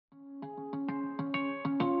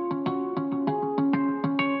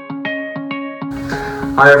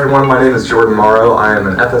Hi everyone, my name is Jordan Morrow. I am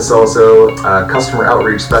an FSLSO Customer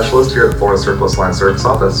Outreach Specialist here at the Florida Surplus Line Service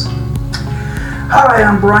Office. Hi,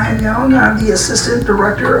 I'm Brian Young. I'm the Assistant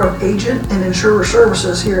Director of Agent and Insurer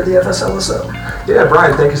Services here at the FSLSO. Yeah,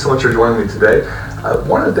 Brian, thank you so much for joining me today.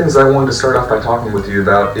 One of the things I wanted to start off by talking with you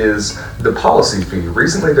about is the policy fee.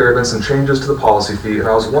 Recently there have been some changes to the policy fee, and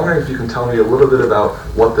I was wondering if you can tell me a little bit about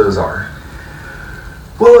what those are.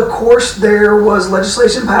 Well, of course, there was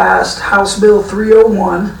legislation passed, House Bill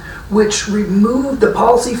 301, which removed the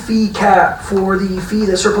policy fee cap for the fee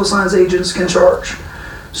that surplus lines agents can charge.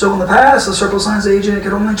 So in the past, a surplus lines agent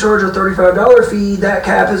could only charge a $35 fee. That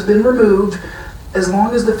cap has been removed. As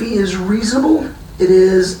long as the fee is reasonable, it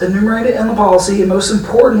is enumerated in the policy, and most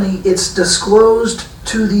importantly, it's disclosed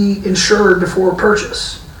to the insured before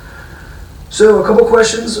purchase. So a couple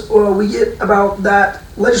questions we get about that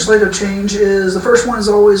legislative change is, the first one is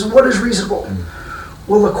always, what is reasonable?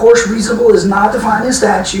 Well, of course, reasonable is not defined in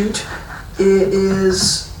statute. It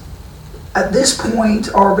is, at this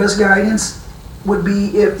point, our best guidance would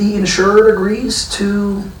be if the insured agrees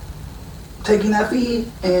to taking that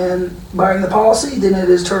fee and buying the policy, then it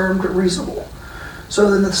is termed reasonable. So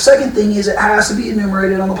then the second thing is it has to be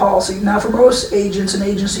enumerated on the policy. Now for most agents and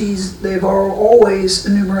agencies, they've always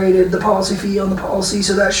enumerated the policy fee on the policy,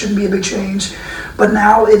 so that shouldn't be a big change. But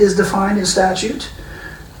now it is defined in statute.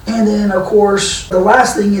 And then of course, the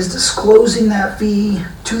last thing is disclosing that fee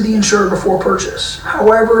to the insured before purchase.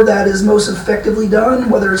 However that is most effectively done,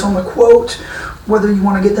 whether it's on the quote, whether you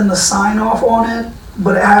want to get them to sign off on it,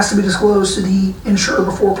 but it has to be disclosed to the insured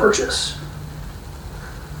before purchase.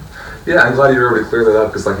 Yeah, I'm glad you were able to clear that up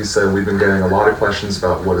because like you said, we've been getting a lot of questions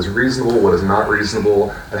about what is reasonable, what is not reasonable.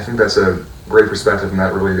 I think that's a great perspective and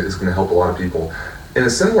that really is going to help a lot of people. In a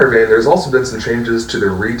similar vein, there's also been some changes to the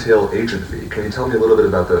retail agent fee. Can you tell me a little bit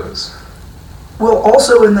about those? Well,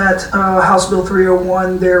 also in that House Bill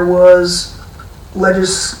 301, there was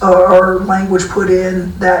language put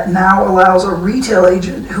in that now allows a retail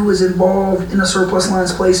agent who is involved in a surplus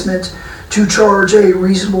lines placement to charge a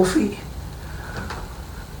reasonable fee.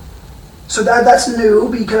 So that's new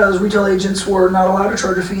because retail agents were not allowed to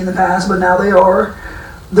charge a fee in the past, but now they are.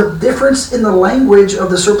 The difference in the language of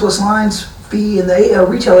the surplus lines fee and the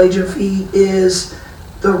retail agent fee is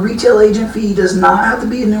the retail agent fee does not have to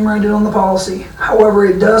be enumerated on the policy. However,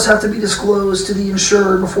 it does have to be disclosed to the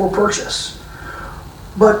insured before purchase.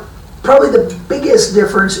 But probably the biggest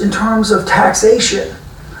difference in terms of taxation,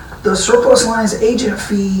 the surplus lines agent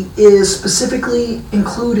fee is specifically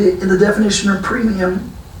included in the definition of premium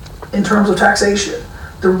in terms of taxation.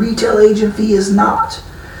 The retail agent fee is not.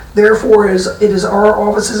 Therefore, it is our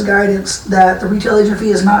office's guidance that the retail agent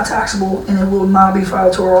fee is not taxable and it will not be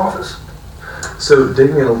filed to our office. So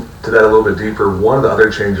digging into that a little bit deeper, one of the other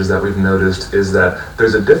changes that we've noticed is that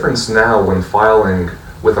there's a difference now when filing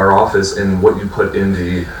with our office in what you put in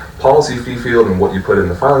the policy fee field and what you put in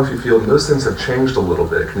the filing fee field, and those things have changed a little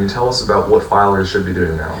bit. Can you tell us about what filers should be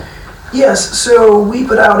doing now? Yes, so we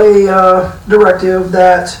put out a directive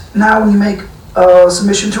that now when you make a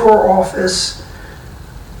submission to our office,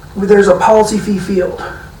 there's a policy fee field.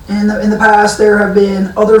 In the past, there have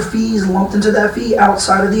been other fees lumped into that fee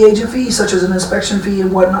outside of the agent fee, such as an inspection fee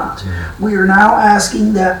and whatnot. Mm-hmm. We are now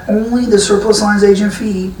asking that only the surplus lines agent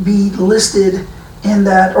fee be listed in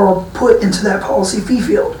that or put into that policy fee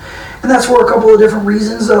field. And that's for a couple of different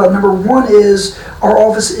reasons. Number one is our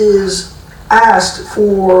office is asked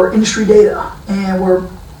for industry data, and we're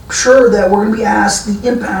sure that we're going to be asked the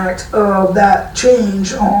impact of that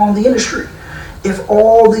change on the industry. If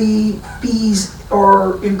all the fees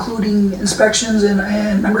are including inspections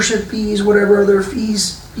and membership fees, whatever other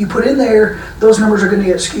fees you put in there, those numbers are going to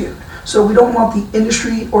get skewed. So we don't want the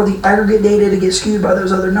industry or the aggregate data to get skewed by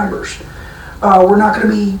those other numbers. We're not going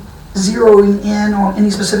to be zeroing in on any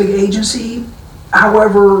specific agency.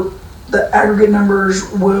 However, the aggregate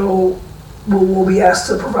numbers will be asked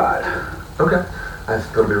to provide. Okay. I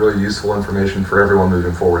think that'll be really useful information for everyone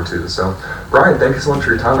moving forward too. So, Brian, thank you so much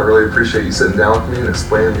for your time. I really appreciate you sitting down with me and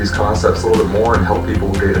explaining these concepts a little bit more and help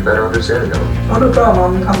people get a better understanding of them. Oh, no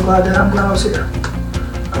problem. I'm glad I was here.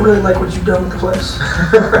 I really like what you've done with the place.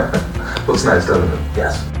 Looks nice, doesn't it?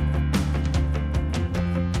 Yes.